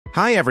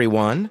Hi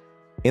everyone!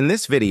 In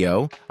this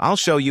video, I'll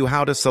show you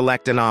how to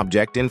select an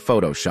object in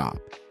Photoshop.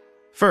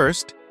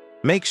 First,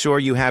 make sure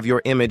you have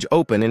your image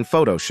open in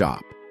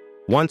Photoshop.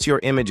 Once your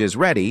image is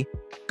ready,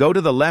 go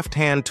to the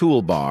left-hand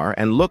toolbar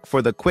and look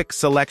for the Quick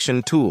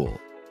Selection tool.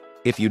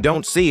 If you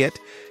don't see it,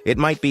 it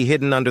might be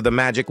hidden under the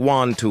Magic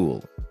Wand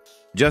tool.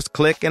 Just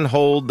click and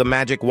hold the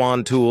Magic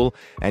Wand tool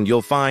and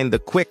you'll find the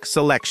Quick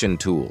Selection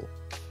tool.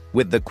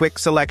 With the Quick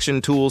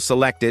Selection tool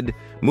selected,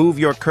 move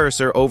your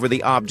cursor over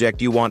the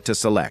object you want to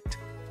select.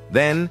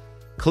 Then,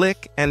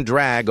 click and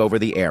drag over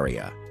the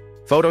area.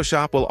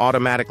 Photoshop will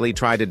automatically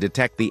try to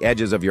detect the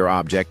edges of your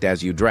object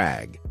as you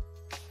drag.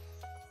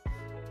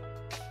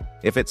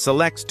 If it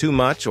selects too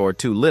much or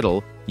too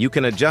little, you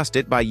can adjust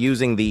it by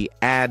using the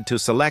Add to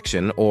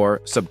Selection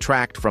or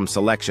Subtract from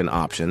Selection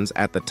options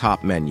at the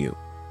top menu.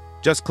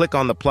 Just click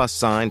on the plus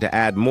sign to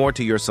add more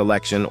to your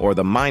selection or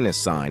the minus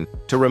sign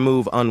to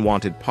remove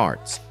unwanted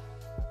parts.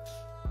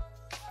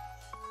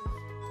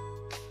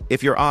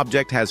 If your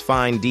object has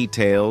fine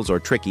details or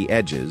tricky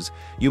edges,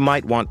 you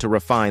might want to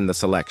refine the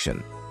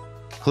selection.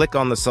 Click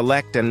on the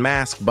Select and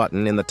Mask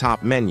button in the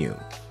top menu.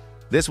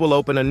 This will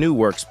open a new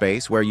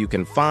workspace where you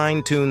can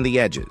fine-tune the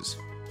edges.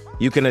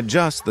 You can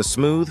adjust the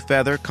smooth,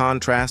 feather,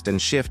 contrast,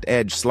 and shift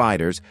edge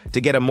sliders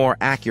to get a more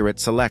accurate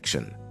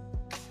selection.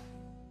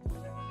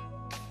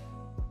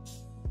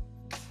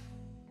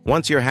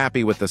 Once you're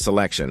happy with the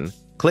selection,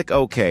 click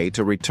OK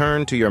to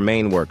return to your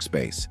main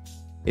workspace.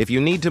 If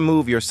you need to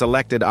move your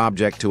selected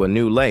object to a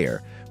new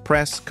layer,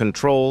 press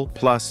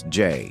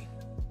Ctrl+J.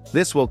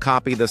 This will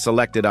copy the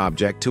selected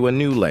object to a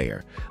new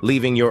layer,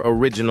 leaving your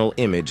original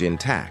image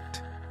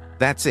intact.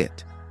 That's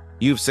it.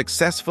 You've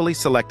successfully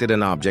selected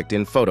an object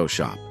in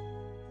Photoshop.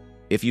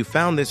 If you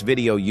found this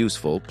video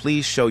useful,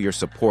 please show your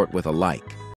support with a like.